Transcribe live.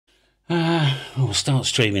We'll start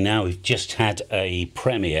streaming now. We've just had a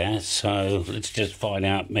premiere, so let's just find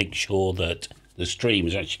out, make sure that the stream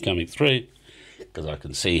is actually coming through, because I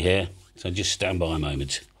can see here. So just stand by a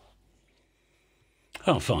moment.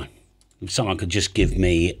 Oh, fine. If someone could just give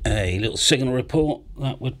me a little signal report,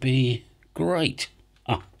 that would be great.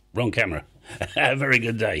 Ah, wrong camera. Very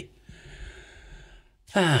good day.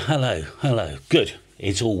 Hello. Good.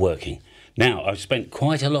 It's all working. Now, I've spent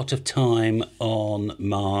quite a lot of time on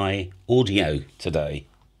my audio today.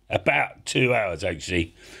 About 2 hours,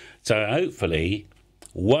 actually. So hopefully,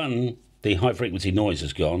 one, the high frequency noise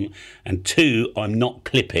has gone, and two, I'm not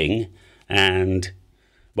clipping, and,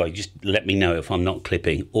 well, just let me know if I'm not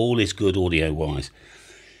clipping. All is good audio-wise.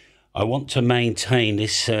 I want to maintain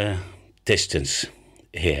this distance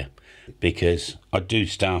here, because I do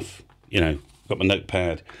stuff, you know, got my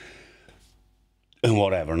notepad and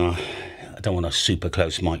whatever, and I don't want a super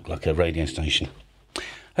close mic like a radio station.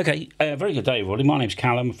 Okay, very good day, everybody. My name's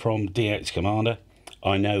Callum from DX Commander.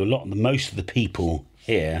 I know most of the people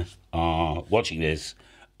here are watching this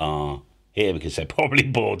are here because they're probably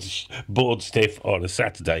bored stiff on a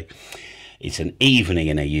Saturday. It's an evening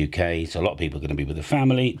in the UK, so a lot of people are going to be with the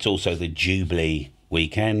family. It's also the Jubilee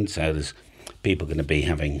weekend, so there's people going to be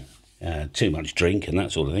having too much drink and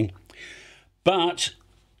that sort of thing. But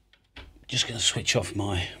just going to switch off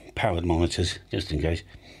my powered monitors just in case.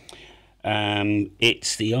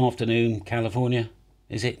 It's the afternoon, California,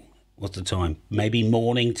 is it? What's the time? Maybe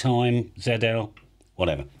morning time, ZL,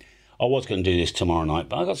 whatever. I was going to do this tomorrow night,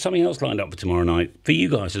 but I got something else lined up for tomorrow night for you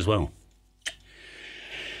guys as well.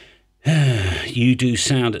 You do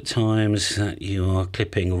sound at times that you are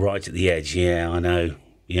clipping right at the edge. Yeah, I know.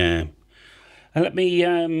 Yeah. And let me.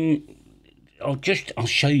 I'll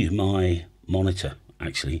show you my monitor.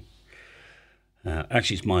 Actually,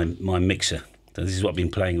 it's my mixer. So this is what I've been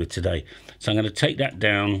playing with today. So I'm going to take that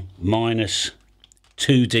down minus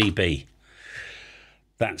 2 dB.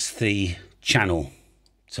 That's the channel.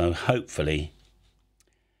 So hopefully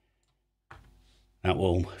that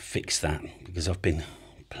will fix that, because I've been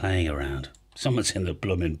playing around. Someone's in the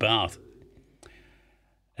blooming bath.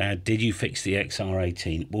 Did you fix the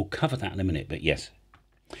XR18? We'll cover that in a minute, but yes.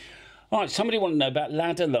 All right, somebody want to know about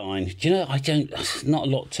ladder line. Do you know, not a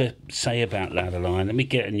lot to say about ladder line. Let me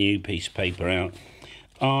get a new piece of paper out.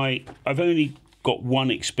 I've only got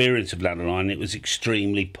one experience of ladder line. It was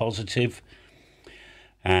extremely positive.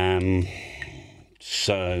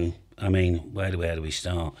 So, I mean, where do we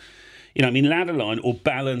start? You know, I mean, ladder line or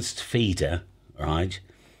balanced feeder, right?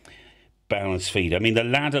 Balanced feeder. I mean, the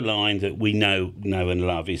ladder line that we know and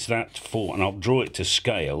love is that and I'll draw it to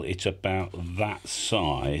scale. It's about that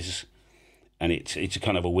size, and it's a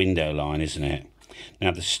kind of a window line, isn't it?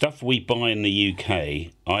 Now, the stuff we buy in the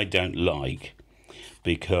UK, I don't like,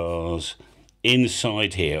 because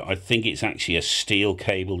inside here, I think it's actually a steel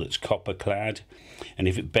cable that's copper clad, and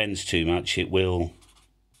if it bends too much, it will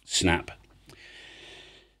snap.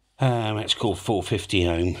 That's called 450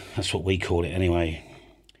 ohm. That's what we call it anyway.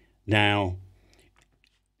 Now,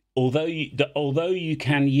 although you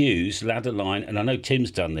can use ladder line, and I know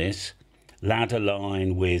Tim's done this, ladder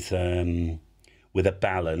line with a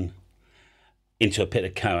ballon into a bit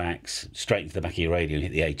of coax straight into the back of your radio and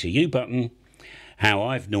hit the ATU button. How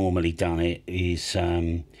I've normally done it is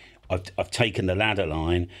I've taken the ladder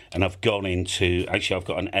line and I've gone into, actually I've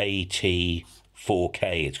got an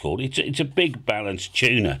AT4K it's called. It's a big balanced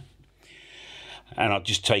tuner, and I've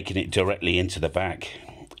just taken it directly into the back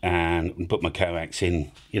and put my coax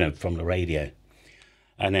in, you know, from the radio.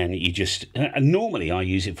 And then you just, and normally I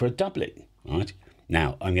use it for a doublet, right?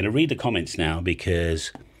 Now, I'm going to read the comments now,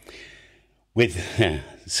 because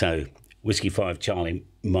so Whiskey 5 Charlie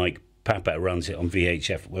Mike Papa runs it on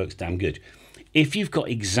VHF, it works damn good. If you've got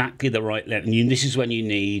exactly the right length, and this is when you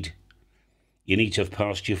need to have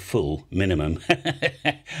passed your full minimum,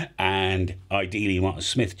 and ideally you want a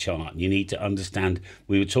Smith chart. You need to understand,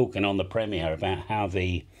 we were talking on the premiere about how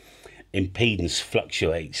the impedance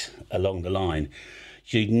fluctuates along the line.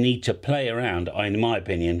 So you need to play around, in my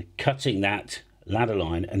opinion, cutting that ladder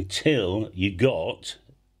line until you got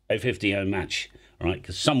a 50 ohm match, right?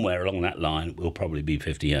 Because somewhere along that line will probably be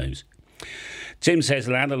 50 ohms. Tim says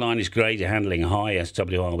ladder line is great at handling high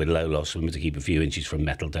SWR with low loss. Remember to keep a few inches from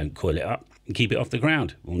metal. Don't coil it up and keep it off the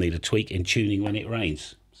ground. We'll need a tweak in tuning when it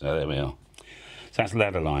rains. So there we are. So that's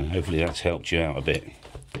ladder line. Hopefully that's helped you out a bit.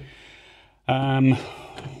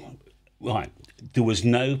 Right. There was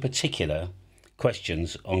no particular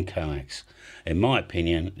questions on coax. In my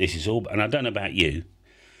opinion, this is all, and I don't know about you.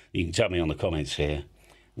 You can tell me on the comments here.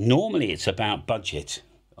 Normally it's about budget,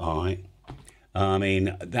 all right? I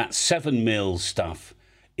mean, that 7mm stuff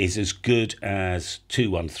is as good as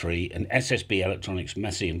 213, and SSB Electronics,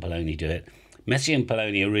 Messi and Poloni do it. Messi and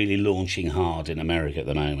Poloni are really launching hard in America at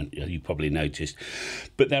the moment, you probably noticed.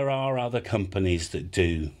 But there are other companies that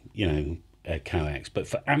do, you know, coax. But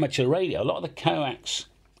for amateur radio, a lot of the coax,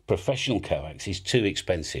 professional coax, is too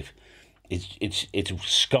expensive. It's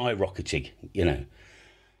skyrocketing, you know.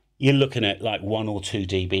 You're looking at like 1 or 2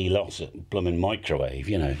 dB loss at blooming microwave,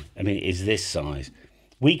 you know. I mean, it's this size.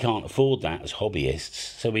 We can't afford that as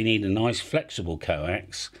hobbyists, so we need a nice flexible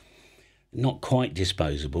coax. Not quite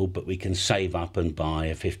disposable, but we can save up and buy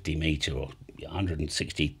a 50 metre or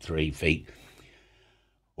 163 feet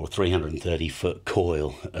or 330 foot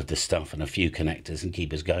coil of the stuff and a few connectors and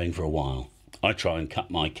keep us going for a while. I try and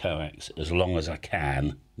cut my coax as long as I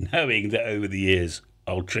can, knowing that over the years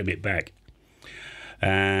I'll trim it back.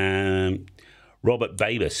 Robert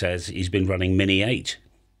Baber says he's been running Mini 8.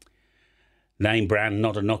 Name brand,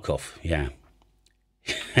 not a knockoff. Yeah.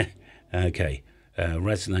 Okay.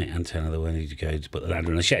 Resonate antenna, the one you go to put the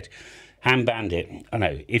ladder in the shed. Ham Bandit. I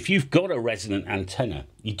know. If you've got a resonant antenna,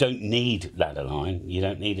 you don't need ladder line. You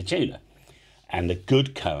don't need a tuner. And the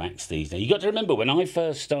good coax these days. You got to remember when I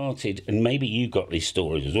first started, and maybe you got these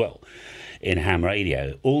stories as well, in ham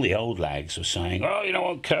radio, all the old lags were saying, "Oh, you know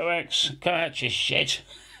what, coax is shit.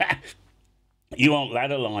 You want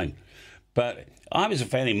ladder line." But I was a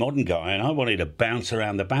fairly modern guy, and I wanted to bounce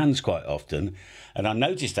around the bands quite often. And I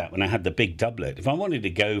noticed that when I had the big doublet, if I wanted to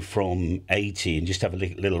go from 80 and just have a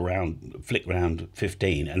little round, flick round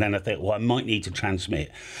 15, and then I thought, well, I might need to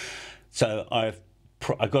transmit. So I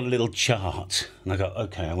got a little chart, and I got,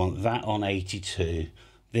 okay, I want that on 82,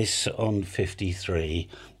 this on 53,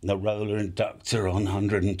 the roller inductor on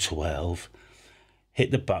 112.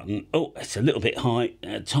 Hit the button. Oh, it's a little bit high,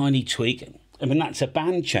 a tiny tweak. I mean, that's a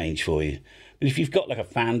band change for you. But if you've got like a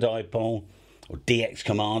fan dipole or DX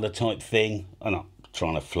Commander type thing, I'm not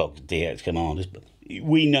trying to flog DX Commanders, but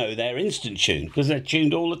we know they're instant tuned because they're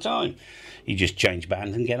tuned all the time. You just change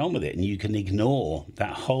band and get on with it, and you can ignore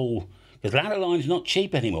that whole, because ladder line's not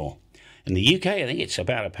cheap anymore. In the UK, I think it's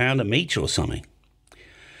about £1 a metre or something.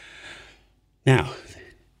 Now,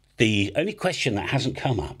 the only question that hasn't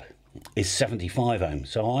come up is 75 ohm.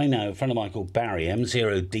 So I know a friend of mine called Barry,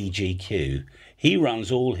 M0DGQ, he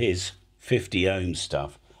runs all his 50 ohm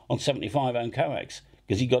stuff on 75 ohm coax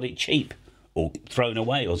because he got it cheap or thrown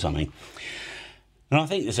away or something. And I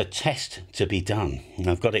think there's a test to be done, and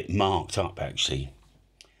I've got it marked up actually.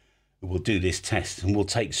 We'll do this test and we'll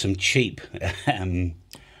take some cheap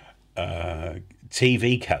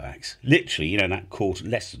TV coax, literally, you know, that quarter,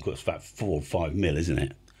 less than quarter, about 4 or 5 mil, isn't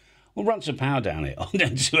it? We'll run some power down it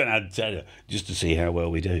onto an antenna just to see how well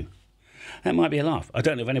we do. That might be a laugh. I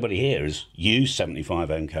don't know if anybody here has used 75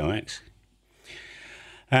 ohm coax.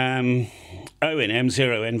 Owen,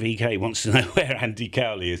 M0NVK, wants to know where Andy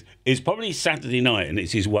Cowley is. It's probably Saturday night and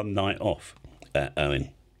it's his one night off,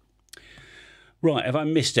 Owen. Right, have I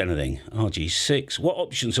missed anything? RG6. What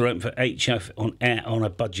options are open for HF on air on a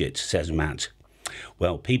budget, says Matt.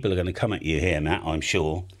 Well, people are going to come at you here, Matt, I'm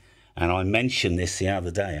sure. And I mentioned this the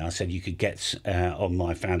other day. I said you could get, on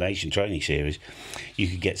my foundation training series, you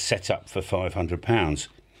could get set up for £500.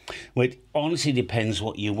 Well, it honestly depends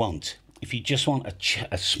what you want. If you just want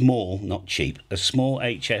a small, not cheap, a small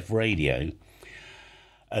HF radio,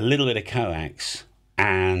 a little bit of coax,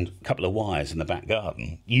 and a couple of wires in the back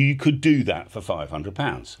garden, you could do that for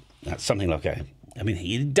 £500. That's something like I mean,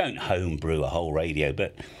 you don't homebrew a whole radio,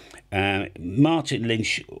 but Martin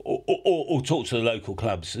Lynch, or talk to the local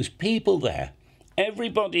clubs. There's people there.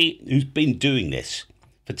 Everybody who's been doing this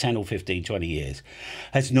for 10 or 15, 20 years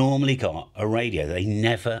has normally got a radio they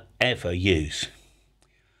never, ever use.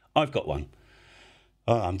 I've got one.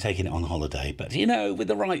 Oh, I'm taking it on holiday, but you know, with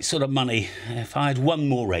the right sort of money, if I had one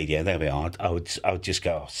more radio, there we are, I would just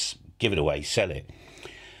go, give it away, sell it.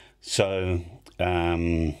 So,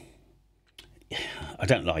 I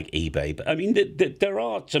don't like eBay, but I mean, there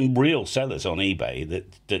are some real sellers on eBay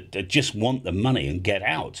that just want the money and get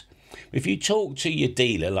out. If you talk to your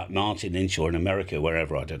dealer, like Martin Lynch or in America,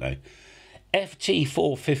 wherever, I don't know,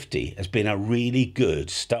 FT450 has been a really good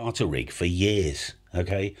starter rig for years,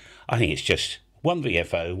 okay? I think it's just one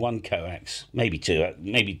VFO, one coax, maybe two,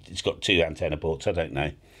 maybe it's got 2 antenna ports, I don't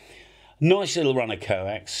know. Nice little run of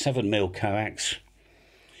coax, 7mm coax.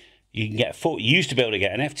 You can get you used to be able to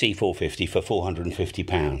get an FT450 for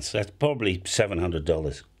 £450. That's probably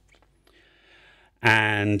 $700.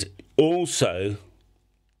 And also,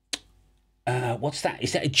 what's that?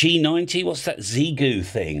 Is that a G90? What's that Zigu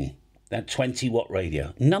thing? That 20-watt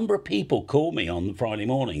radio. A number of people call me on Friday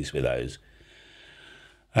mornings with those.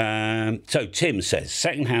 So Tim says,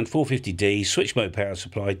 second-hand 450D, switch mode power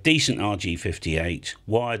supply, decent RG58,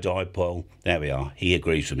 wire dipole. There we are. He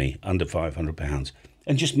agrees with me, under £500.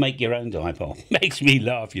 And just make your own dipole. Makes me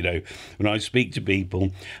laugh, you know, when I speak to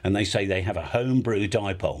people and they say they have a homebrew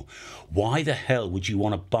dipole. Why the hell would you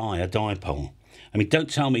want to buy a dipole? I mean, don't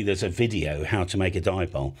tell me there's a video how to make a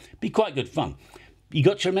dipole. It'd be quite good fun. You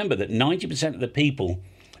got to remember that 90% of the people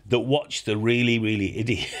that watch the really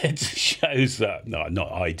idiot shows that, no,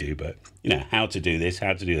 not I do, but, you know, how to do this,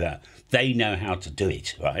 how to do that. They know how to do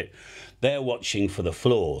it, right? They're watching for the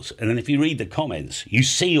flaws. And then if you read the comments, you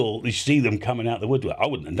see them coming out the woodwork. I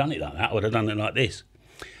wouldn't have done it like that. I would have done it like this.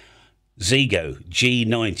 Zigo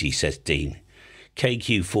G90, says Dean.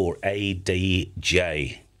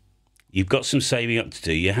 KQ4ADJ. You've got some saving up to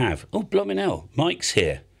do. You have. Oh, blooming hell. Mike's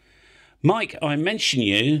here. Mike, I mention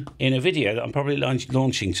you in a video that I'm probably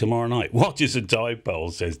launching tomorrow night. What is a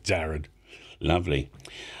dipole, says Darren. Lovely.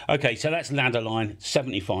 Okay, so that's ladder line,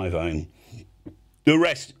 75 ohm. The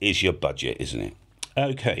rest is your budget, isn't it?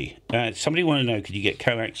 Okay, somebody want to know, could you get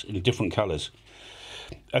Coax in different colours?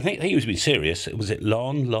 I think he was being serious. Was it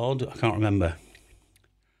Lod? I can't remember.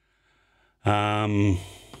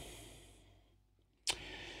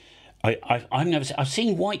 I've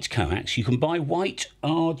seen white Coax. You can buy white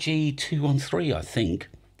RG213, I think,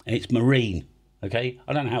 and it's marine. Okay,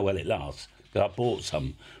 I don't know how well it lasts. I bought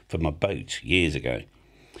some for my boat years ago.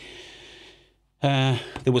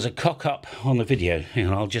 There was a cock up on the video, and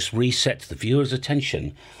I'll just reset the viewer's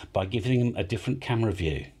attention by giving them a different camera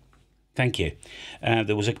view. Thank you.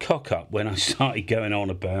 There was a cock up when I started going on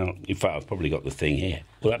about. In fact, I've probably got the thing here.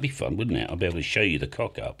 Well, that'd be fun, wouldn't it? I'll be able to show you the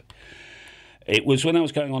cock up. It was when I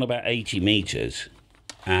was going on about 80 metres,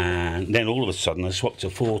 and then all of a sudden I swapped to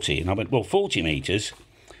 40, and I went, well, 40 metres,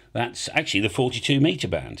 that's actually the 42 metre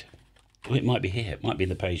band. Oh, it might be here. It might be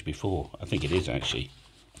the page before. I think it is, actually.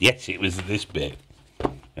 Yes, it was this bit.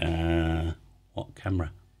 What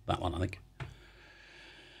camera? That one, I think.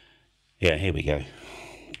 Yeah, here we go.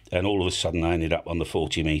 And all of a sudden I ended up on the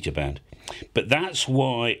 40 metre band. But that's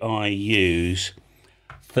why I use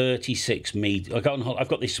 36 metres. I've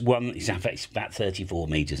got this one, it's about 34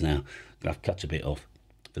 metres now. I've cut a bit off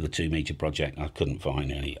for the 2 metre project. I couldn't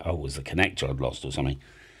find any. Oh, it was the connector I'd lost or something.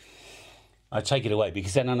 I take it away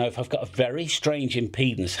because then I know if I've got a very strange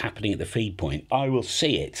impedance happening at the feed point, I will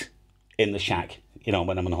see it in the shack, you know,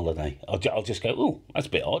 when I'm on holiday. I'll just go, oh, that's a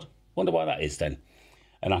bit odd. Wonder why that is then.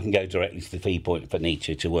 And I can go directly to the feed point if I need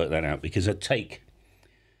to work that out, because I take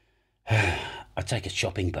a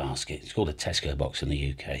shopping basket. It's called a Tesco box in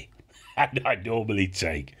the UK. And I normally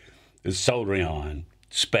take a soldering iron,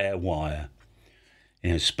 spare wire,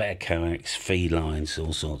 you know, spare coax, feed lines,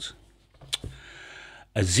 all sorts.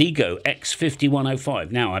 A Zigo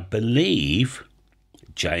X5105. Now, I believe,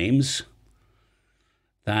 James,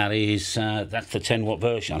 that's the 10 watt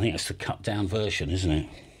version. I think that's the cut down version, isn't it?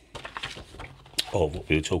 Of what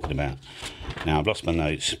we were talking about. Now, I've lost my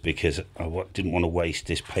notes because I didn't want to waste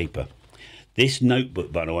this paper. This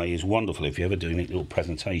notebook, by the way, is wonderful if you're ever doing little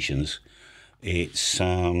presentations. It's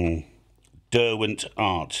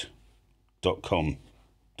derwentart.com.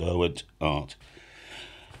 Derwent Art.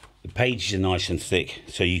 The pages are nice and thick,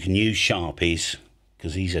 so you can use Sharpies,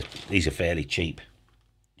 because these are fairly cheap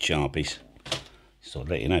Sharpies. So I'll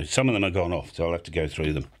let you know. Some of them are gone off, so I'll have to go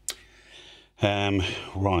through them.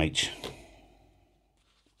 Right.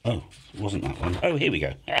 Oh, it wasn't that one. Oh, here we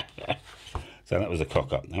go. So that was a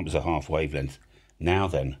cock up. That was a half wavelength. Now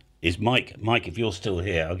then, is Mike, if you're still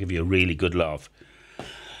here, I'll give you a really good laugh.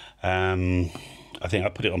 I think I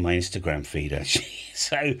put it on my Instagram feed, actually.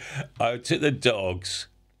 So I took the dogs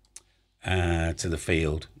to the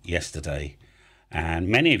field yesterday, and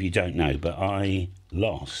many of you don't know, but I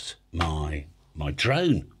lost my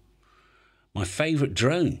drone, my favourite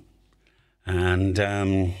drone, and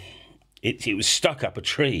it was stuck up a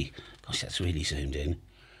tree. Gosh, that's really zoomed in.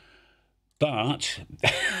 But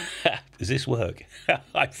does this work?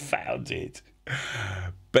 I found it.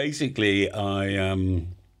 Basically, I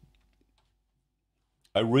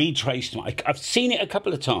retraced I've seen it a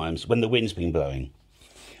couple of times when the wind's been blowing.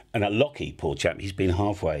 And that Lockie, poor chap, he's been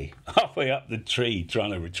halfway up the tree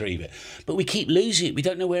trying to retrieve it. But we keep losing it. We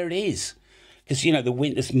don't know where it is. Because, you know, the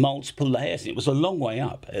wind, there's multiple layers. It was a long way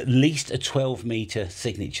up. At least a 12-metre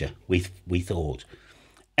signature, we thought.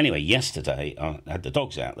 Anyway, yesterday, I had the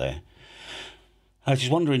dogs out there. I was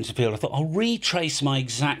just wandering into the field. I thought, I'll retrace my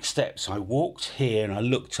exact steps. I walked here and I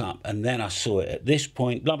looked up, and then I saw it at this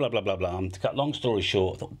point, blah, blah, blah, blah, blah. To cut long story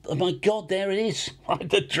short, I thought, oh, my God, there it is. Right,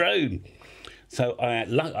 the drone. So I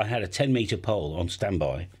had a 10-metre pole on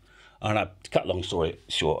standby, and to cut long story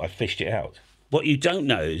short, I fished it out. what you don't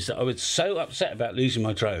know is that I was so upset about losing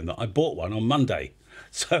my drone that I bought one on Monday.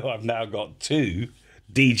 So I've now got 2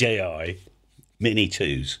 DJI Mini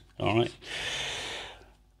 2s, all right?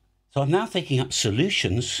 So I'm now thinking up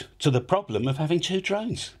solutions to the problem of having 2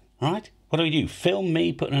 drones, all right? What do we do? Film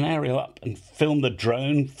me putting an aerial up and film the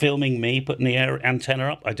drone filming me putting the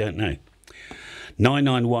antenna up? I don't know.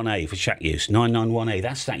 991A for shack use. 991A,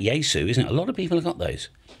 that's that Yaesu, isn't it? A lot of people have got those.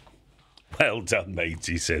 Well done,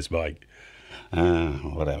 matey, says Mike.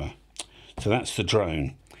 Whatever. So that's the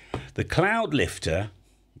drone. The cloud lifter,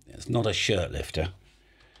 it's not a shirt lifter.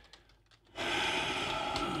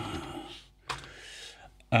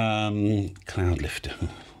 Cloud lifter.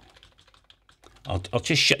 I'll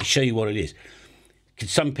just show you what it is.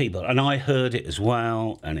 Because some people, and I heard it as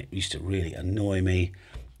well, and it used to really annoy me.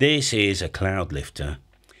 This is a cloud lifter.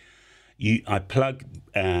 I plug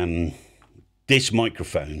this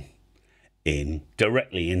microphone in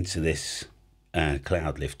directly into this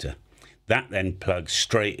cloud lifter. That then plugs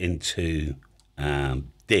straight into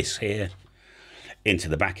this here, into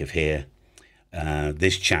the back of here,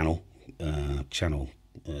 this channel, channel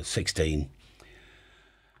 16,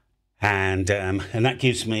 and that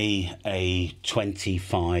gives me a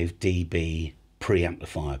 25 dB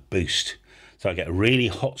preamplifier boost. So I get a really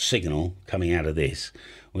hot signal coming out of this,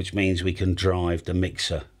 which means we can drive the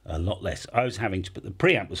mixer a lot less. I was having to put the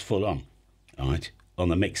preamp was full on, right, on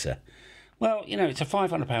the mixer. Well, you know, it's a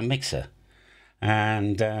 £500 mixer,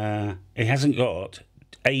 and it hasn't got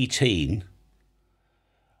 18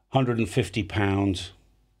 £150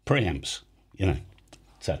 preamps, you know.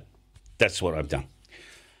 So that's what I've done.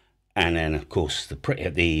 And then, of course,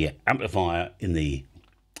 the amplifier in the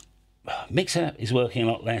mixer is working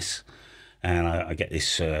a lot less, and I get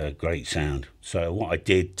this great sound. So what I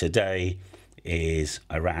did today is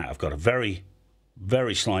I've got a very,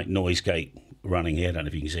 very slight noise gate running here. I don't know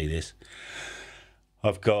if you can see this.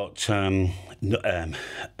 I've got a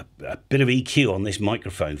bit of EQ on this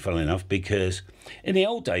microphone, funnily enough, because in the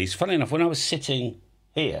old days, funnily enough, when I was sitting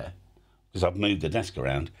here, because I've moved the desk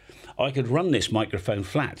around, I could run this microphone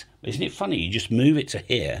flat. Isn't it funny? You just move it to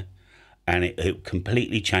here, and it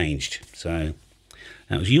completely changed. So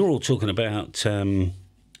that was, you were all talking about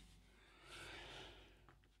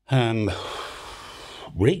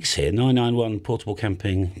rigs here, 991 portable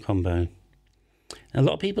camping combo. A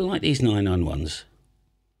lot of people like these 991s.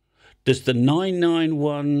 Does the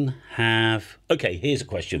 991 have... Okay, here's a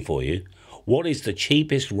question for you. What is the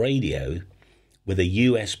cheapest radio with a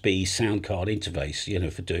USB sound card interface, you know,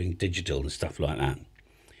 for doing digital and stuff like that?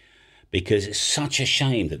 Because it's such a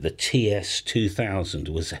shame that the TS2000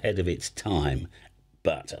 was ahead of its time,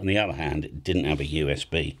 but on the other hand, it didn't have a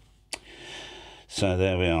USB. So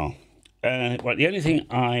there we are. Right, the only thing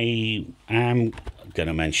I am going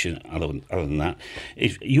to mention, other than that,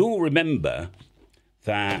 is you'll remember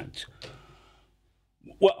that,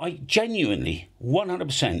 well, I genuinely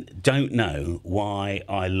 100% don't know why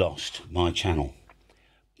I lost my channel,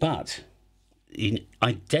 but in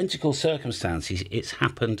identical circumstances it's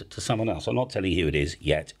happened to someone else. I'm not telling you who it is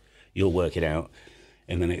yet. You'll work it out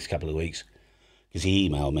in the next couple of weeks, because he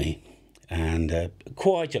emailed me, and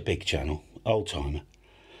quite a big channel, old timer,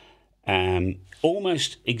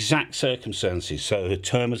 almost exact circumstances, so a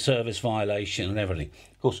term of service violation and everything.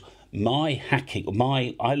 Of course, I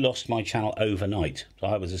lost my channel overnight. So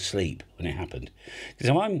I was asleep when it happened.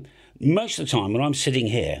 Because most of the time when I'm sitting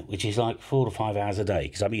here, which is like 4 to 5 hours a day,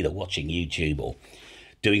 because I'm either watching YouTube or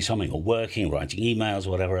doing something or working, writing emails,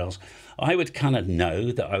 or whatever else, I would kind of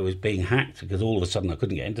know that I was being hacked, because all of a sudden I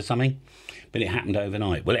couldn't get into something. But it happened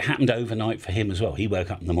overnight. Well, it happened overnight for him as well. He woke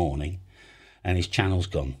up in the morning and his channel's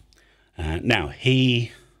gone. Now,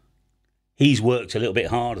 he's worked a little bit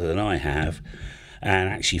harder than I have, and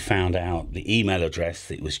actually found out the email address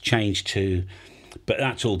that it was changed to, but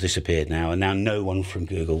that's all disappeared now, and now no one from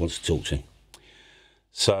Google wants to talk to him.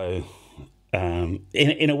 So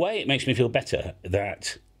in a way it makes me feel better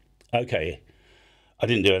that, okay, I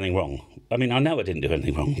didn't do anything wrong. I mean, I know I didn't do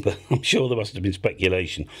anything wrong, but I'm sure there must have been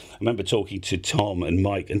speculation. I remember talking to Tom and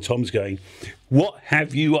Mike, and Tom's going, "What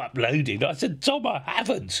have you uploaded?" I said, "Tom, I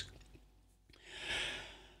haven't."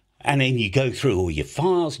 And then you go through all your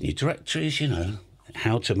files and your directories, you know,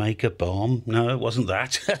 how to make a bomb. No, it wasn't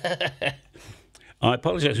that. I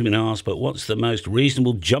apologise for being asked, but what's the most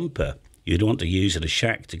reasonable jumper you'd want to use at a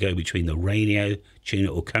shack to go between the radio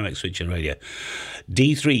tuner or coax switch and radio?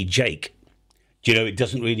 D3 Jake. Do you know, it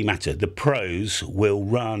doesn't really matter. The pros will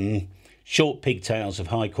run short pigtails of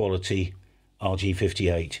high quality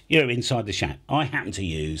RG58, you know, inside the shack. I happen to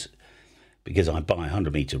use, because I buy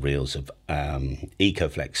 100-metre reels of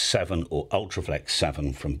EcoFlex 7 or Ultraflex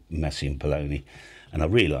 7 from Messi and Poloni, and I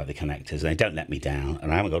really like the connectors, and they don't let me down,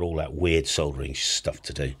 and I haven't got all that weird soldering stuff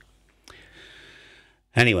to do.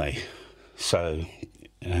 Anyway, so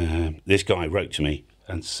this guy wrote to me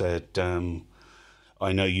and said,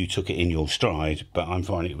 I know you took it in your stride, but I'm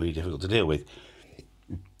finding it really difficult to deal with.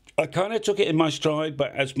 I kind of took it in my stride,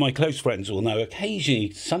 but as my close friends will know,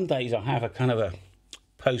 occasionally, some days I have a kind of a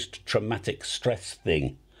post-traumatic stress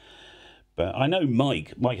thing. But I know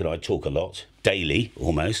Mike and I talk a lot, daily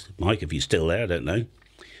almost. Mike, if you're still there, I don't know.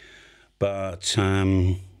 But,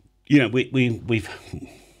 you know, we've...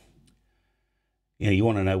 You know, you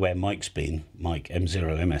want to know where Mike's been, Mike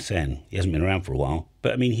M0MSN. He hasn't been around for a while.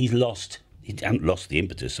 But, I mean, he hasn't lost the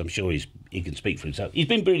impetus. I'm sure he can speak for himself. He's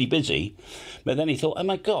been really busy. But then he thought, oh,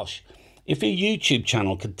 my gosh, if your YouTube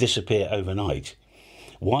channel could disappear overnight,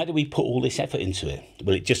 why do we put all this effort into it?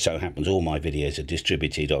 Well, it just so happens all my videos are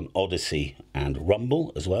distributed on Odyssey and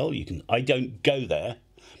Rumble as well. I don't go there,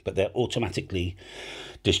 but they're automatically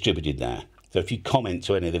distributed there. So if you comment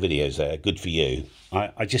to any of the videos there, good for you.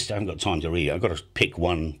 I just haven't got time to read it. I've got to pick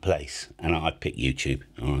one place, and I pick YouTube.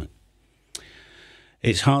 All right.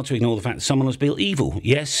 It's hard to ignore the fact that someone has built evil.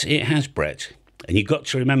 Yes, it has, Brett. And you've got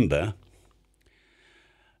to remember...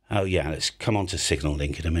 Oh, yeah, let's come on to Signal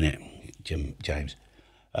Link in a minute, James.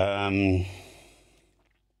 I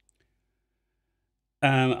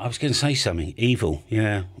was going to say something. Evil,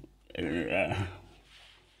 yeah.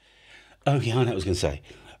 Oh, yeah, I know what I was going to say.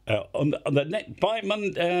 By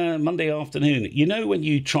Monday afternoon, you know when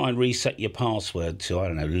you try and reset your password to, I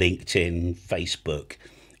don't know, LinkedIn, Facebook,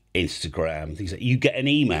 Instagram, things like that, you get an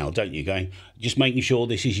email, don't you, going, just making sure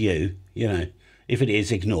this is you, you know. If it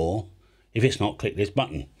is, ignore. If it's not, click this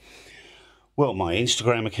button. Well, my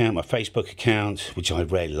Instagram account, my Facebook account, which I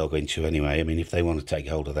rarely log into anyway. I mean, if they want to take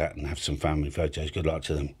hold of that and have some family photos, good luck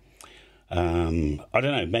to them. I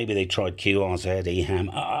don't know, maybe they tried QRZ, EHAM,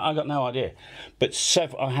 I got no idea. But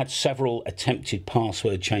I had several attempted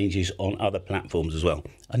password changes on other platforms as well.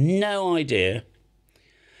 I had no idea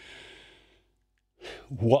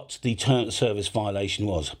what the terms of service violation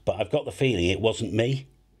was, but I've got the feeling it wasn't me,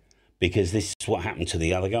 because this is what happened to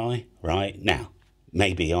the other guy, right? Now,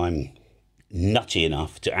 maybe I'm nutty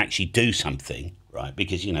enough to actually do something, right?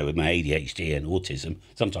 Because, you know, with my ADHD and autism,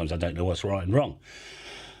 sometimes I don't know what's right and wrong.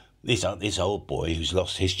 This old boy who's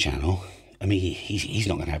lost his channel, I mean, he's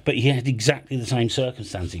not going to have... But he had exactly the same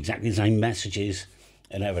circumstances, exactly the same messages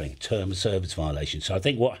and everything, term of service violation. So I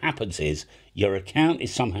think what happens is your account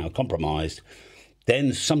is somehow compromised,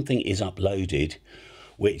 then something is uploaded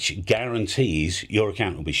which guarantees your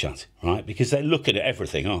account will be shut, right? Because they're looking at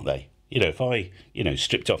everything, aren't they? You know, if I, you know,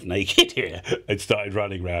 stripped off naked here and started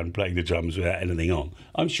running around playing the drums without anything on,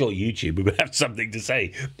 I'm sure YouTube would have something to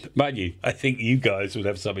say. Mind you, I think you guys would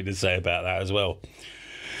have something to say about that as well.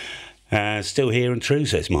 Still here and true,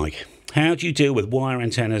 says Mike. How do you deal with wire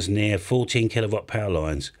antennas near 14 kilowatt power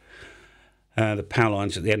lines? The power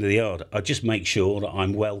lines at the end of the yard. I just make sure that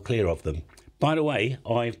I'm well clear of them. By the way,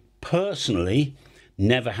 I've personally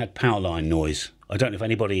never had power line noise. I don't know if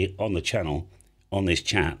anybody on the channel, on this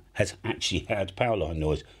chat, has actually had power line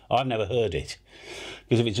noise. I've never heard it.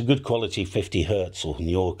 Because if it's a good quality 50 hertz, or in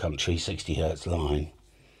your country 60 hertz line,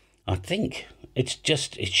 I think it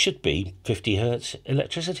should be 50 hertz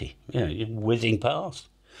electricity. You know, whizzing past.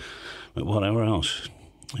 But whatever else.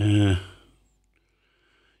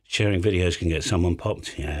 Sharing videos can get someone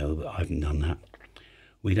popped. Yeah, I haven't done that.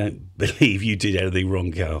 We don't believe you did anything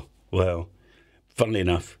wrong, Carl. Well, funnily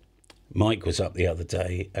enough, Mike was up the other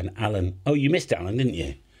day, and Alan... Oh, you missed Alan, didn't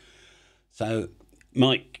you? So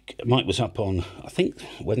Mike was up on, I think,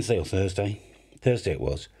 Wednesday or Thursday. Thursday it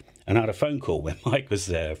was. And I had a phone call when Mike was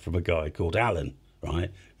there from a guy called Alan,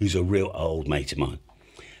 right, who's a real old mate of mine.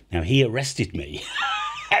 Now, he arrested me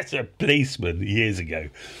as a policeman years ago.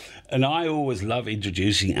 And I always love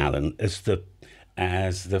introducing Alan as the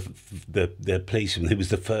policeman who was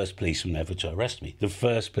the first policeman ever to arrest me. The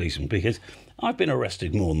first policeman, because I've been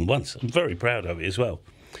arrested more than once. I'm very proud of it as well.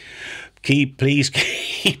 Please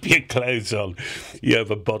keep your clothes on. You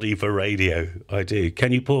have a body for radio. I do.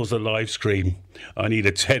 Can you pause the live stream? I need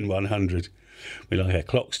a 10100. We like our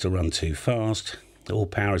clocks to run too fast. All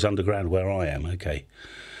power is underground where I am. Okay.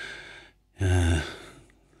 So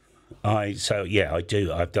yeah, I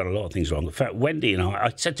do. I've done a lot of things wrong. In fact, Wendy and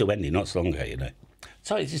I said to Wendy not so long ago, you know,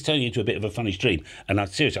 so it's just turning into a bit of a funny stream. And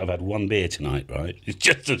seriously, I've had one beer tonight, right? It's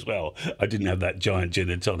just as well. I didn't have that giant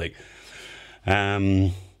gin and tonic.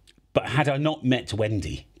 But had I not met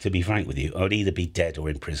Wendy, to be frank with you, I would either be dead or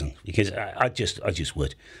in prison, because I just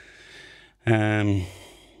would.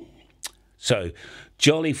 So,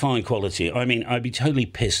 Jolly fine quality. I mean, I'd be totally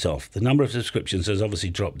pissed off. The number of subscriptions has obviously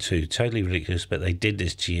dropped too. Totally ridiculous, but they did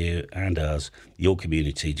this to you and us, your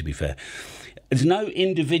community, to be fair. There's no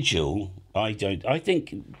individual, I think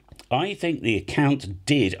the account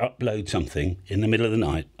did upload something in the middle of the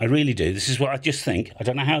night. I really do. This is what I just think. I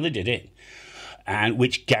don't know how they did it. And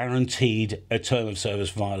which guaranteed a term of service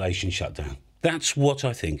violation shutdown. That's what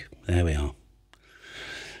I think. There we are.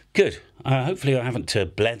 Good. Hopefully I haven't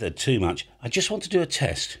blethered too much. I just want to do a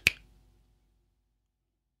test.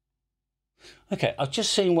 Okay, I've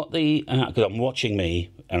just seen what the... Because I'm watching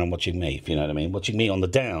me, and I'm watching me, if you know what I mean. Watching me on the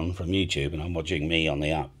down from YouTube, and I'm watching me on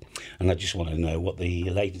the up. And I just want to know what the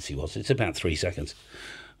latency was. It's about 3 seconds,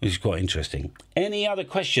 which is quite interesting. Any other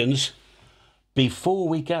questions before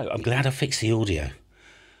we go? I'm glad I fixed the audio.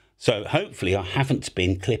 So hopefully I haven't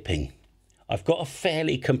been clipping. I've got a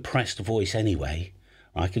fairly compressed voice anyway.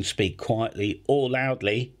 I can speak quietly or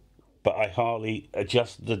loudly, but I hardly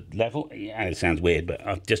adjust the level. Yeah, it sounds weird, but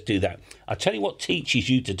I just do that. I'll tell you what teaches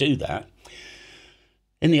you to do that.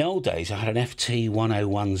 In the old days, I had an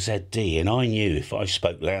FT101ZD, and I knew if I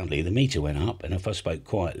spoke loudly, the meter went up, and if I spoke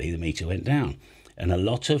quietly, the meter went down. And a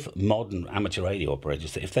lot of modern amateur radio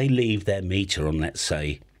operators, if they leave their meter on, let's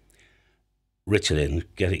say, Ritalin,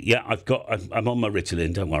 get it? Yeah, I'm on my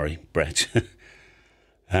Ritalin, don't worry, Brett.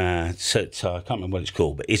 So I can't remember what it's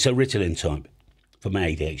called, but it's a Ritalin type for my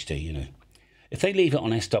ADHD, you know. If they leave it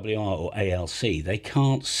on SWR or ALC, they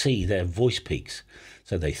can't see their voice peaks.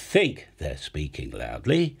 So they think they're speaking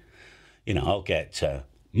loudly. You know, I'll get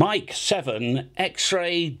Mike 7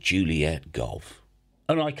 X-ray Juliet Golf.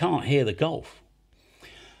 And I can't hear the golf.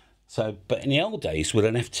 So, but in the old days with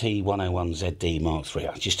an FT101ZD Mark III,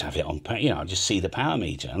 I just have it on, you know, I just see the power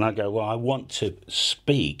meter. And I go, well, I want to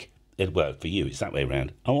speak. Well, for you, it's that way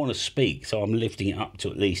around. I want to speak, so I'm lifting it up to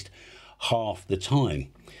at least half the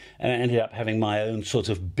time. And I ended up having my own sort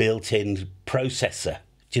of built-in processor.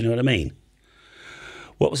 Do you know what I mean?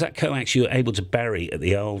 What was that coax you were able to bury at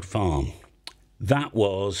the old farm? That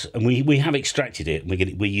was, and we have extracted it,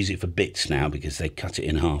 and we use it for bits now because they cut it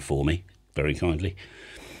in half for me, very kindly.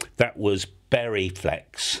 That was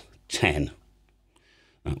BerryFlex 10.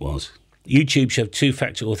 That was. YouTube showed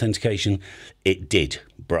two-factor authentication. It did,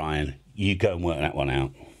 Brian. You go and work that one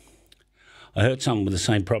out. I heard someone with the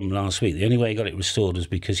same problem last week. The only way he got it restored was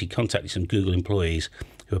because he contacted some Google employees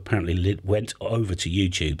who apparently went over to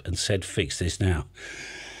YouTube and said, fix this now.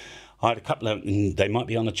 I had a couple of, they might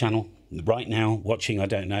be on the channel right now, watching, I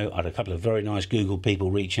don't know. I had a couple of very nice Google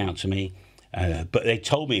people reach out to me. But they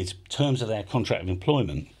told me in terms of their contract of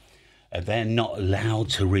employment, they're not allowed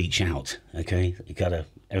to reach out, okay?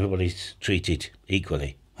 Everybody's treated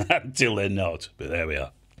equally until they're not, but there we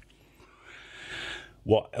are.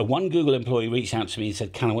 One Google employee reached out to me and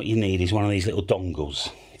said, "Callum, what you need is one of these little dongles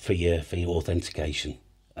for your authentication."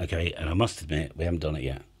 Okay, and I must admit, we haven't done it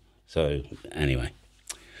yet. So anyway,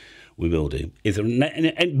 we will do. If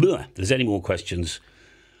there's any more questions,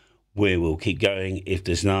 we will keep going. If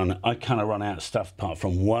there's none, I kind of run out of stuff apart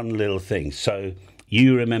from one little thing. So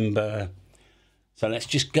you remember... So let's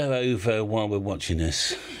just go over while we're watching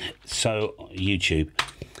this. So YouTube,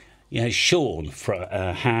 you know, Sean from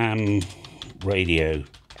Ham Radio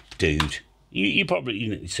Dude. You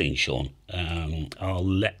probably seen Sean. I'll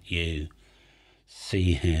let you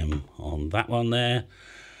see him on that one there.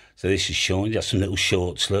 So this is Sean. He does some little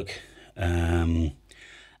shorts. Look, and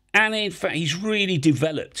in fact, he's really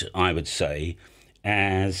developed, I would say,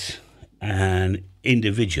 as an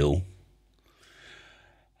individual.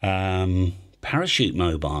 Parachute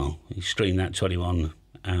Mobile, he streamed that 21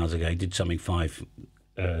 hours ago. He did something 5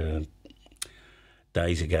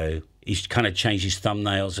 days ago. He's kind of changed his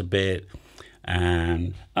thumbnails a bit,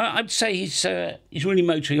 and I'd say he's really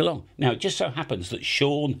motoring along. Now, it just so happens that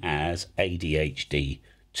Sean has ADHD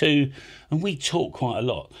too, and we talk quite a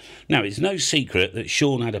lot. Now, it's no secret that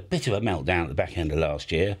Sean had a bit of a meltdown at the back end of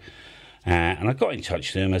last year, and I got in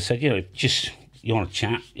touch with him. I said, you know, just, you want to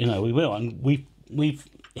chat? You know, we will. And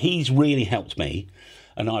he's really helped me,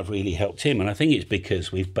 and I've really helped him. And I think it's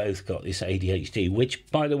because we've both got this ADHD, which,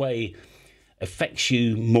 by the way, affects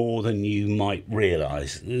you more than you might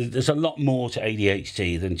realise. There's a lot more to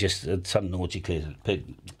ADHD than just some naughty kid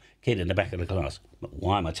in the back of the class. But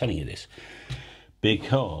why am I telling you this?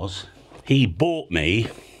 Because he bought me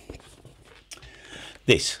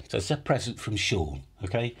this. So it's a present from Sean,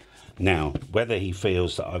 okay? Now, whether he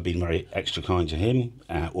feels that I've been very extra kind to him,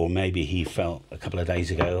 or maybe he felt a couple of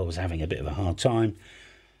days ago I was having a bit of a hard time,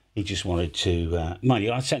 he just wanted to... mind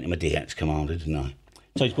you, I sent him a DX commander, didn't I?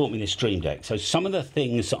 So he's bought me this Stream Deck. So some of the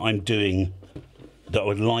things that I'm doing that I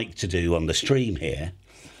would like to do on the stream here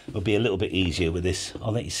will be a little bit easier with this.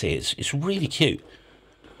 I'll let you see. It's really cute.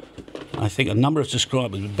 I think a number of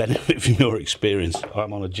subscribers would benefit from your experience.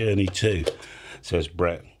 I'm on a journey too, says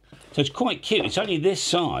Brett. So it's quite cute. It's only this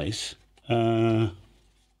size.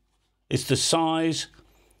 It's the size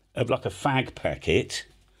of like a fag packet.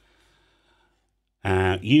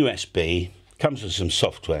 USB, comes with some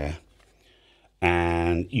software,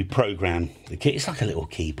 and you program the kit. It's like a little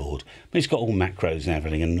keyboard, but it's got all macros and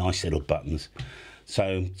everything and nice little buttons.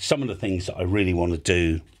 So some of the things that I really want to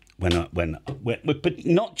do but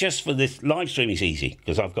not just for this live stream is easy,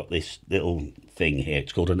 because I've got this little thing here.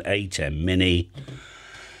 It's called an A10 Mini.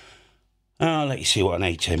 I'll let you see what an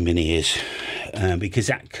A10 Mini is,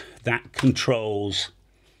 because that controls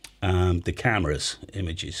the camera's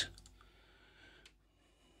images.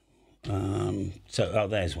 So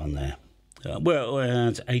there's one there.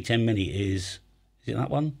 A10 Mini is it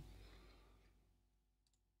that one?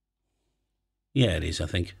 Yeah, it is, I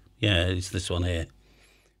think. Yeah, it's this one here.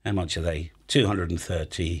 How much are they?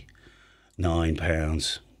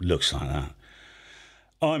 £239. Looks like that.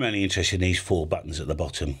 I'm only interested in these 4 buttons at the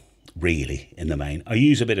bottom, really, in the main. I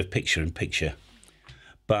use a bit of picture-in-picture,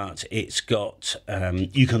 but it's got,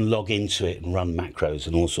 you can log into it and run macros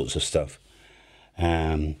and all sorts of stuff,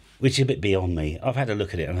 which is a bit beyond me. I've had a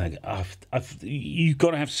look at it and I think, you've got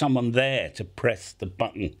to have someone there to press the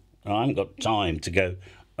button. I haven't got time to go,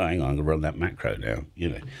 oh, hang on, I'm going to run that macro now, you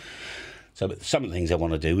know. So, but some of the things I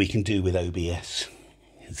want to do, we can do with OBS.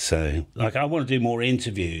 So, like, I want to do more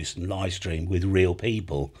interviews and live stream with real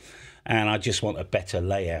people, and I just want a better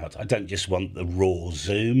layout. I don't just want the raw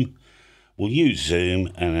Zoom. We'll use Zoom,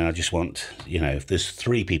 and I just want, you know, if there's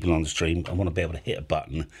 3 people on the stream, I want to be able to hit a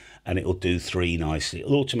button, and it'll do 3 nicely.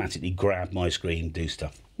 It'll automatically grab my screen, do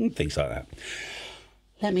stuff, and things like that.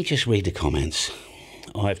 Let me just read the comments.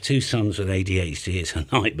 I have 2 sons with ADHD. It's a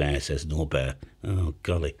nightmare, says Norbert. Oh,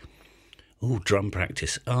 golly. Oh, drum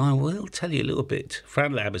practice. I will tell you a little bit.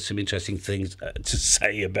 Fran Lab has some interesting things to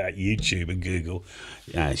say about YouTube and Google.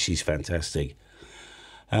 Yeah, she's fantastic.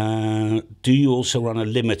 Do you also run a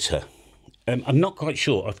limiter? I'm not quite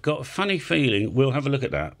sure. I've got a funny feeling. We'll have a look at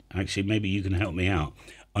that. Actually, maybe you can help me out.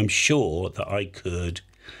 I'm sure that I could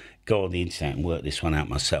go on the internet and work this one out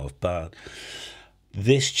myself, but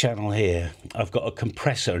this channel here, I've got a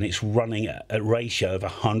compressor and it's running at a ratio of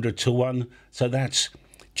 100:1. So that's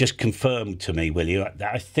just confirmed to me, will you?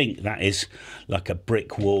 I think that is like a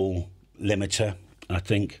brick wall limiter, I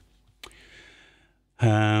think.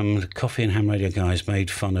 The Coffee and Ham Radio guys made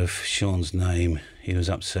fun of Sean's name. He was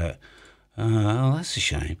upset. Oh, that's a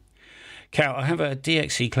shame. Cal, I have a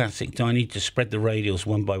DXE Classic. Do I need to spread the radials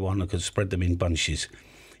one by one? I could spread them in bunches.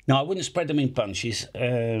 No, I wouldn't spread them in bunches.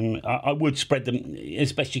 I would spread them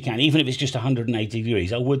as best you can, even if it's just 180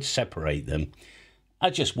 degrees. I would separate them. I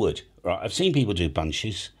just would. Right? I've seen people do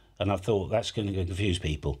bunches, and I thought that's going to confuse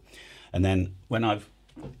people. And then when I've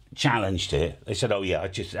challenged it, they said, "Oh yeah,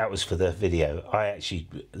 that was for the video. I actually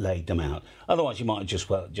laid them out. Otherwise, you might just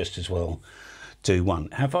as well do one."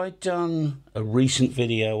 Have I done a recent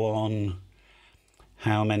video on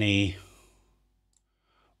how many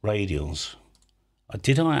radials?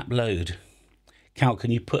 Did I upload? Cal, can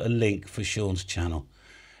you put a link for Sean's channel?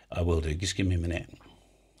 I will do. Just give me a minute.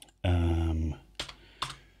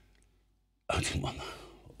 I didn't want that.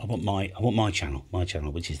 I want my channel,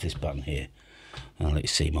 which is this button here.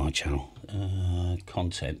 Let's see my channel.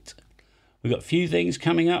 Content. We've got a few things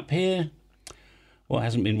coming up here. What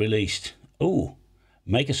hasn't been released? Oh,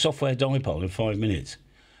 make a software dipole in 5 minutes.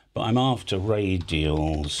 But I'm after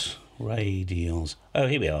radials. Radials. Oh,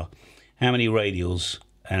 here we are. How many radials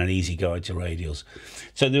and an easy guide to radials.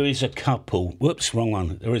 So there is a couple. Whoops, wrong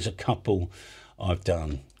one. There is a couple I've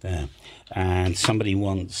done there. And somebody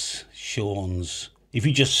wants Sean's. If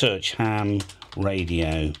you just search ham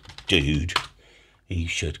radio dude, he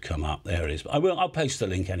should come up. There it is. I'll post the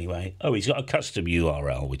link anyway. Oh, he's got a custom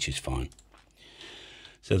URL, which is fine.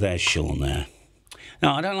 So there's Sean there.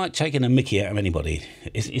 Now, I don't like taking a mickey out of anybody.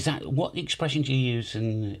 Is that what expression do you use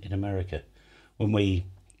in America when we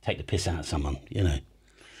take the piss out of someone? You know.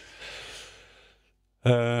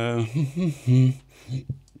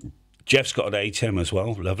 Jeff's got an A10 as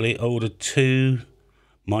well. Lovely. Ordered 2.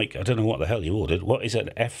 Mike, I don't know what the hell you ordered. What is an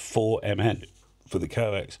F4MN for the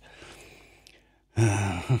Coax?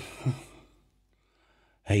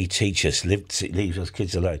 Hey, teachers, leave us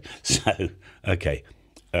kids alone. So, okay.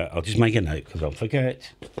 I'll just make a note because I'll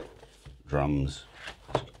forget. Drums.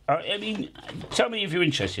 I mean, tell me if you're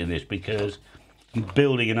interested in this, because I'm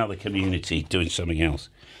building another community, doing something else.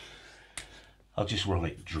 I'll just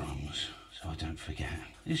write drums so I don't forget.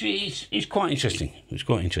 It's quite interesting. It's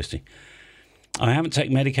quite interesting. I haven't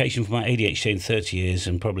taken medication for my ADHD in 30 years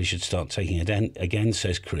and probably should start taking it again,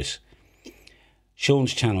 says Chris.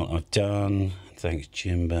 Sean's channel I've done. Thanks,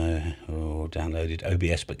 Jimbo. Oh, downloaded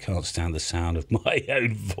OBS but can't stand the sound of my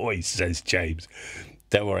own voice, says James.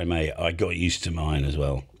 Don't worry, mate. I got used to mine as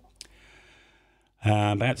well.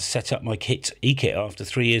 About to set up my e-kit after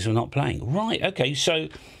 3 years of not playing. Right, okay. So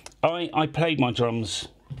I played my drums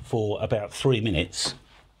for about 3 minutes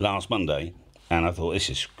last Monday, and I thought, this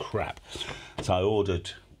is crap. So I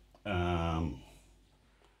ordered... maybe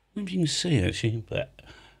you can see, actually, but...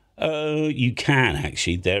 you can,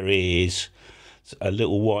 actually. There is a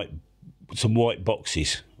little some white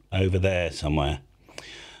boxes over there somewhere.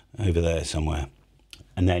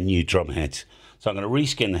 And they're new drum heads. So I'm going to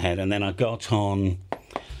reskin the head, and then I got on...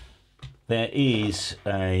 There is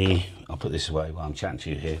a... I'll put this away while I'm chatting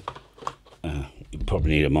to you here. You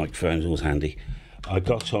probably need a microphone, it's always handy. I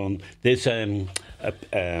got on... There's a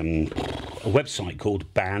website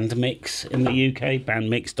called Bandmix in the UK,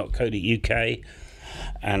 bandmix.co.uk.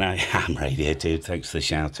 And Ham Radio, dude, thanks for the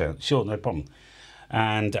shout out. Sure, no problem.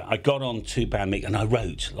 And I got on to Bandmix and I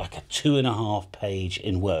wrote like a 2.5 page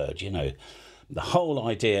in Word, you know, the whole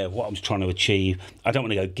idea of what I was trying to achieve. I don't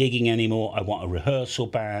want to go gigging anymore. I want a rehearsal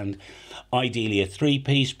band, ideally a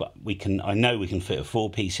 3-piece, but I know we can fit a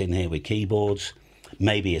 4-piece in here with keyboards,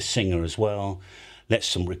 maybe a singer as well.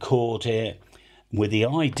 Let's record it with the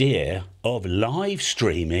idea of live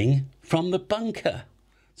streaming from the bunker.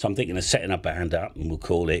 So I'm thinking of setting a band up and we'll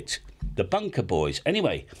call it the Bunker Boys.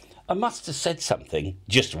 Anyway, I must have said something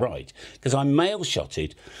just right, because I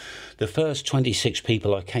mail-shotted the first 26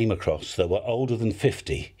 people I came across that were older than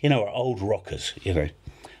 50, you know, are old rockers, you know,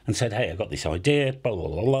 and said, hey, I got this idea, blah, blah,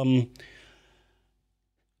 blah, blah.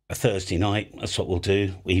 A Thursday night, that's what we'll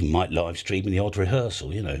do. We even might live stream in the odd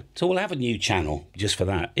rehearsal, you know. So we'll have a new channel just for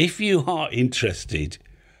that. If you are interested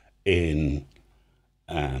in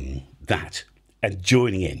that and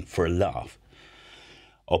joining in for a laugh,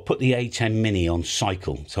 I'll put the A10 Mini on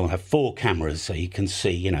cycle. So I'll have 4 cameras so you can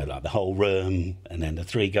see, you know, like the whole room, and then the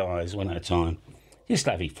 3 guys one at a time. Just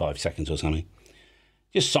every 5 seconds or something.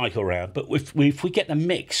 Just cycle around. But if we get the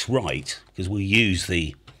mix right, because we'll use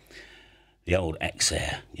the old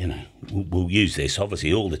X-Air, you know, we'll use this.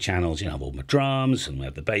 Obviously, all the channels, you know, all my drums, and we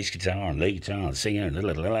have the bass guitar and lead guitar and singer and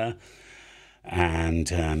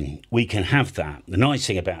and we can have that. The nice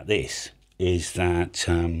thing about this is that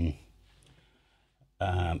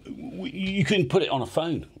you can put it on a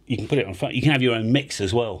phone. You can put it on a phone. You can have your own mix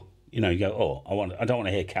as well. You know, you go, oh, I don't want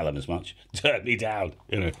to hear Callum as much. Turn me down.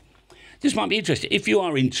 You know, this might be interesting. If you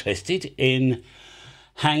are interested in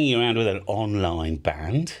hanging around with an online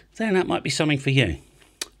band, then that might be something for you.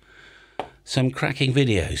 Some cracking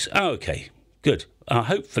videos. Oh, okay, good.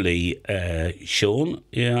 Hopefully, Sean,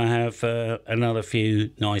 I have another few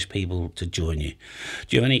nice people to join you.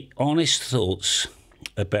 Do you have any honest thoughts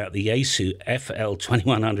about the Yaesu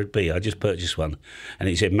FL2100B? I just purchased one, and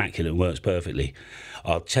it's immaculate and works perfectly.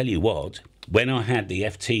 I'll tell you what, when I had the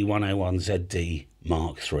FT101ZD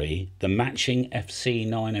Mark III, the matching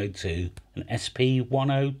FC902 and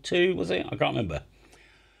SP102, was it? I can't remember.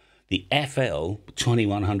 The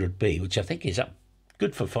FL2100B, which I think is up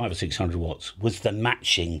good for 500 or 600 watts, was the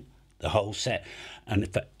matching, the whole set.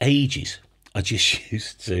 And for ages, I just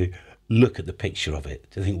used to look at the picture of it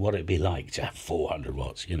to think what it'd be like to have 400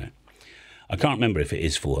 watts, you know. I can't remember if it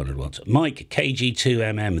is 400 watts. Mike,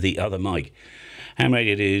 KG2MM, the other Mike. Ham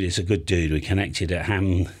Radio Dude is a good dude. We connected at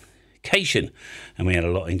Hamcation, and we had a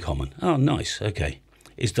lot in common. Oh, nice. Okay.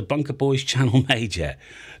 Is the Bunker Boys channel made yet?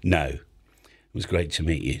 No. It was great to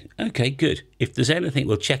meet you. Okay, good. If there's anything,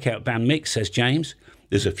 we'll check out Bandmix, says James.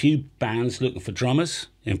 There's a few bands looking for drummers.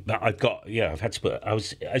 I've had to put... I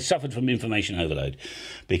suffered from information overload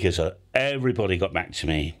because everybody got back to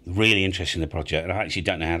me, really interested in the project, and I actually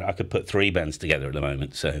don't know how I could put 3 bands together at the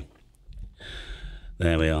moment, so...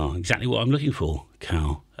 There we are. Exactly what I'm looking for,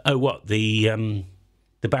 Cal. Oh, what? The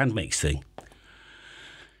Bandmix thing.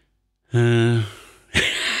 How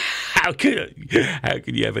can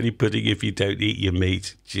you have any pudding if you don't eat your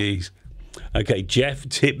meat? Jeez. Okay, Jeff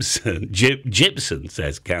Gibson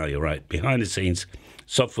says, Cal, you're right. Behind the scenes,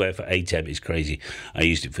 software for ATEM is crazy. I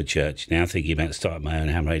used it for church. Now thinking about starting my own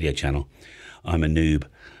ham radio channel. I'm a noob.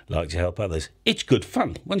 Like to help others. It's good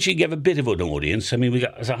fun. Once you get a bit of an audience, I mean, we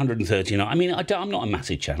got 139. I mean, I'm not a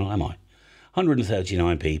massive channel, am I?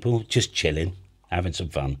 139 people, just chilling, having some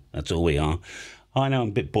fun. That's all we are. I know I'm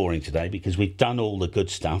a bit boring today because we've done all the good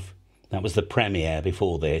stuff. That was the premiere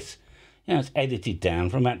before this. You know, it's edited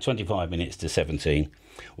down from about 25 minutes to 17.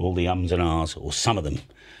 All the ums and ahs, or some of them,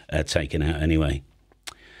 taken out anyway.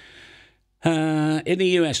 In the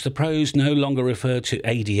US, the pros no longer refer to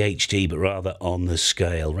ADHD, but rather on the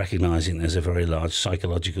scale, recognising there's a very large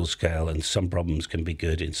psychological scale and some problems can be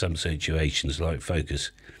good in some situations, like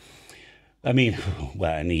focus. I mean,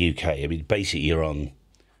 well, in the UK, I mean, basically you're on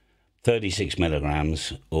 36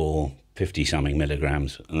 milligrams or 50-something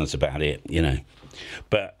milligrams, and that's about it, you know.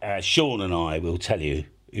 But Sean and I will tell you,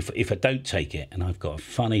 if I don't take it, and I've got a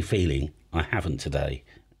funny feeling I haven't today,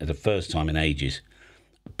 for the first time in ages,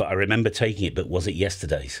 but I remember taking it, but was it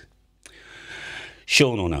yesterday's?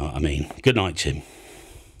 Sean or not, I mean. Good night, Tim.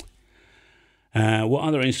 What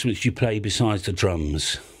other instruments do you play besides the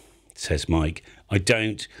drums? Says Mike. I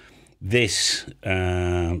don't. This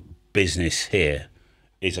business here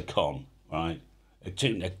is a con, right?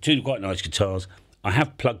 Two quite nice guitars. I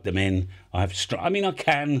have plugged them in. I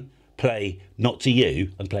can play not to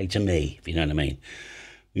you and play to me, if you know what I mean.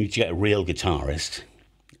 You need to get a real guitarist.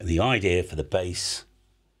 The idea for the bass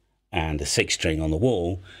and a 6-string on the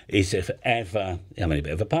wall is if ever I'm in a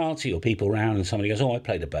bit of a party or people around and somebody goes, oh, I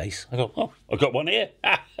play the bass. I go, oh, I've got one here.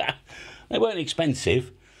 They weren't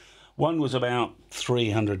expensive. One was about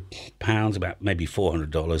 £300, about maybe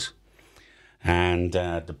 $400. And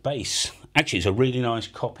the bass, actually, it's a really nice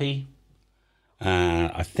copy.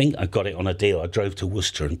 I think I got it on a deal. I drove to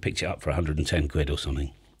Worcester and picked it up for 110 quid or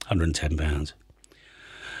something, £110.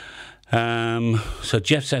 So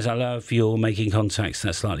Jeff says, I love your making contacts.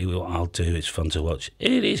 That's likely what I'll do. It's fun to watch.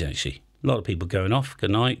 It is, actually. A lot of people going off.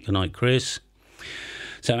 Good night. Good night, Chris.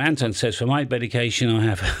 So Anton says, for my medication, I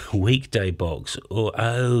have a weekday box.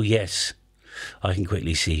 Oh, yes. I can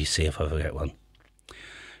quickly see if I forget one.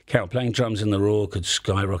 Carol, playing drums in the Raw could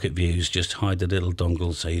skyrocket views. Just hide the little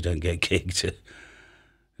dongle so you don't get kicked.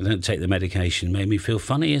 I don't take the medication. Made me feel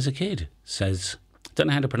funny as a kid. Says, don't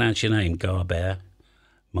know how to pronounce your name, Garbear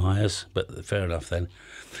Myers, but fair enough then.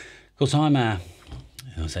 Of course, I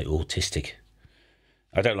say autistic.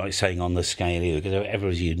 I don't like saying on the scale either because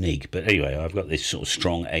everyone's unique. But anyway, I've got this sort of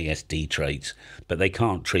strong ASD traits, but they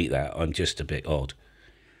can't treat that. I'm just a bit odd.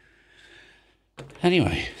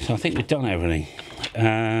 Anyway, so I think we've done everything.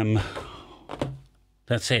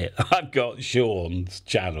 That's it. I've got Sean's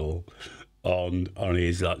channel on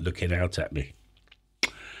his, like, looking out at me.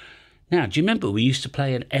 Now, do you remember we used to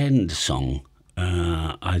play an end song?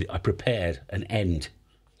 I prepared an end.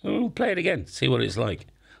 We'll play it again, see what it's like.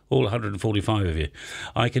 All 145 of you.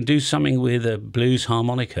 I can do something with a blues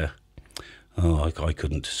harmonica. Oh, I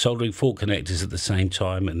couldn't. Soldering 4 connectors at the same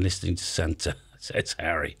time and listening to Santa, says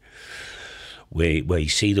Harry. We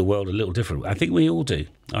see the world a little different. I think we all do.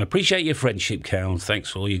 I appreciate your friendship, Cal. Thanks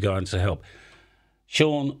for all your guidance and help.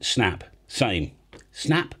 Sean, snap. Same.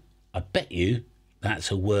 Snap, I bet you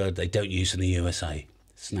that's a word they don't use in the USA.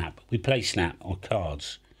 Snap. We play snap on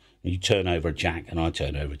cards. You turn over a jack and I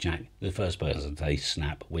turn over a jack. The first person to say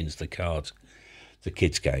snap wins the cards. It's a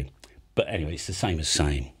kid's game. But anyway, it's the same as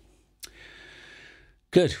same.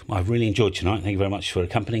 Good. I've really enjoyed tonight. Thank you very much for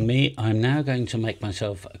accompanying me. I'm now going to make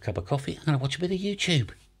myself a cup of coffee. I'm going to watch a bit of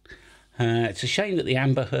YouTube. It's a shame that the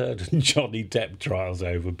Amber Heard and Johnny Depp trial's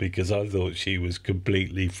over because I thought she was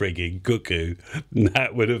completely frigging cuckoo.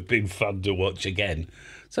 That would have been fun to watch again.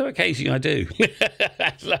 So occasionally I do.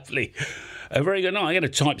 That's lovely. A very good night. I'm going to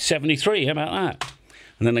type 73. How about that?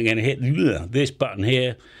 And then I'm going to hit this button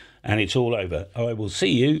here and it's all over. I will see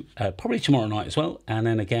you probably tomorrow night as well. And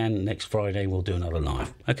then again next Friday we'll do another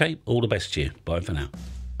live. Okay, all the best to you. Bye for now.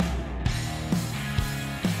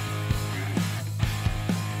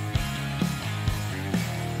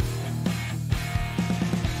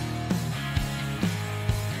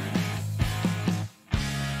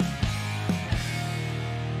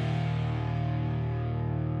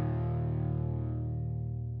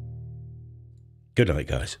 Good night,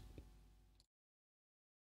 guys.